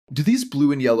Do these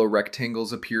blue and yellow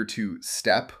rectangles appear to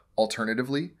step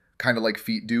alternatively, kind of like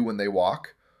feet do when they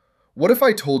walk? What if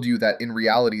I told you that in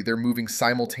reality they're moving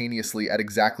simultaneously at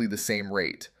exactly the same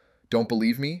rate? Don't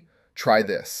believe me? Try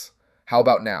this. How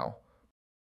about now?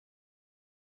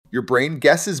 Your brain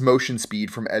guesses motion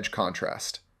speed from edge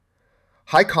contrast.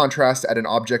 High contrast at an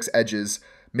object's edges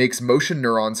makes motion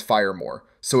neurons fire more,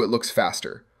 so it looks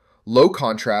faster. Low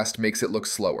contrast makes it look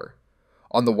slower.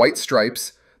 On the white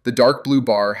stripes, the dark blue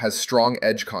bar has strong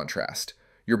edge contrast.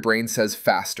 Your brain says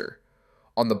faster.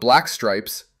 On the black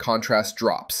stripes, contrast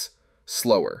drops,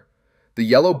 slower. The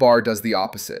yellow bar does the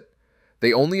opposite.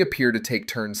 They only appear to take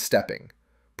turns stepping.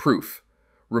 Proof.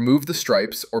 Remove the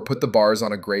stripes or put the bars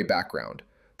on a gray background.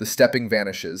 The stepping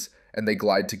vanishes, and they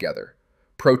glide together.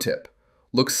 Pro tip.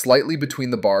 Look slightly between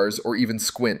the bars or even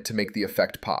squint to make the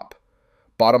effect pop.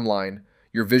 Bottom line,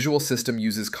 your visual system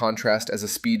uses contrast as a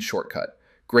speed shortcut.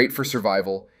 Great for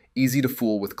survival, easy to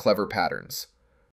fool with clever patterns.